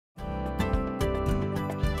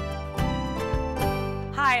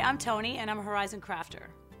Hi, I'm Tony and I'm a Horizon Crafter.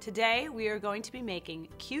 Today we are going to be making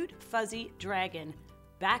cute fuzzy dragon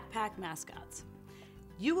backpack mascots.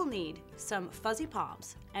 You will need some fuzzy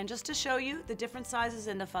palms, and just to show you the different sizes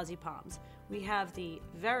in the fuzzy palms, we have the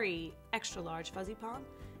very extra large fuzzy palm,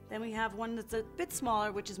 then we have one that's a bit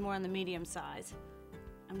smaller, which is more on the medium size.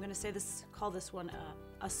 I'm going to call this one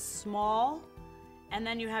a small, and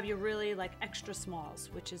then you have your really like extra smalls,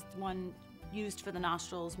 which is one used for the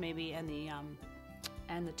nostrils maybe and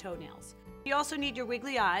the toenails. You also need your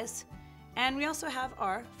wiggly eyes, and we also have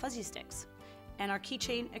our fuzzy sticks and our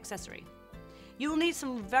keychain accessory. You will need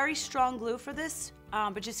some very strong glue for this,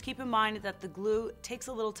 but just keep in mind that the glue takes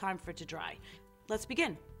a little time for it to dry. Let's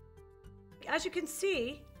begin. As you can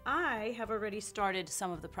see, I have already started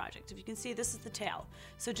some of the project. If you can see, this is the tail.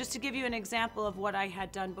 So just to give you an example of what I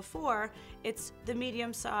had done before, it's the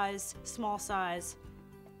medium size, small size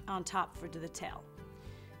on top for the tail.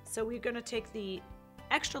 So we're going to take the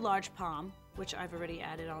extra large palm, which I've already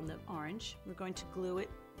added on the orange. We're going to glue it.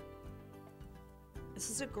 This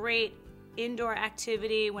is a great indoor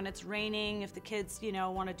activity when it's raining. If the kids,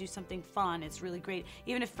 want to do something fun, it's really great.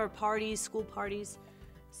 Even if for parties, school parties.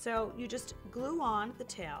 So you just glue on the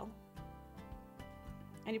tail,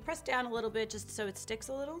 and you press down a little bit just so it sticks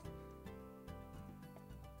a little.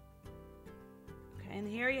 Okay, and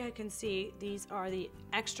here you can see these are the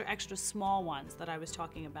extra small ones that I was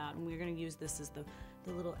talking about, and we're going to use this as the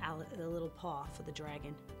little paw for the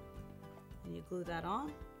dragon. And you glue that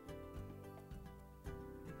on,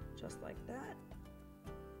 just like that.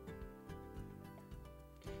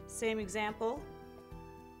 Same example.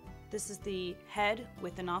 This is the head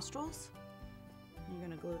with the nostrils. You're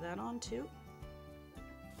going to glue that on too.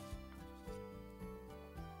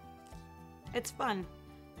 It's fun.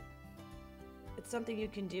 It's something you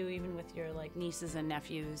can do even with your nieces and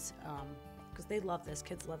nephews, because they love this.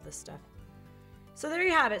 Kids love this stuff. So there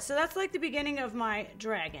you have it. So that's like the beginning of my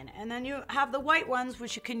dragon. And then you have the white ones,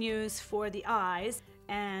 which you can use for the eyes.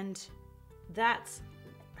 And that's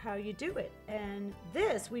how you do it. And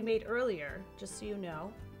this we made earlier, just so you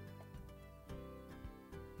know.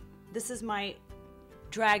 This is my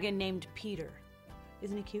dragon named Peter.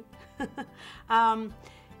 Isn't he cute?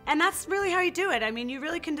 And that's really how you do it. I mean, you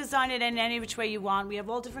really can design it in any which way you want. We have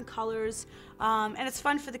all different colors, and it's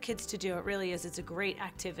fun for the kids to do. It really is. It's a great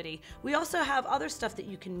activity. We also have other stuff that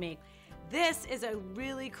you can make. This is a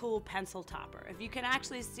really cool pencil topper. If you can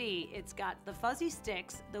actually see, it's got the fuzzy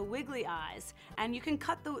sticks, the wiggly eyes, and you can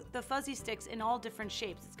cut the fuzzy sticks in all different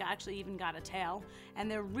shapes. It's actually even got a tail, and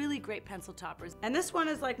they're really great pencil toppers. And this one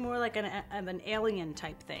is more like an alien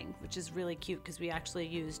type thing, which is really cute because we actually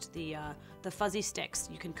used the fuzzy sticks.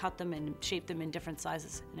 You can cut them and shape them in different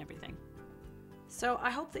sizes and everything. So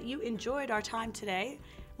I hope that you enjoyed our time today.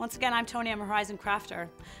 Once again, I'm Tony, I'm a Horizon Crafter.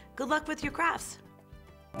 Good luck with your crafts.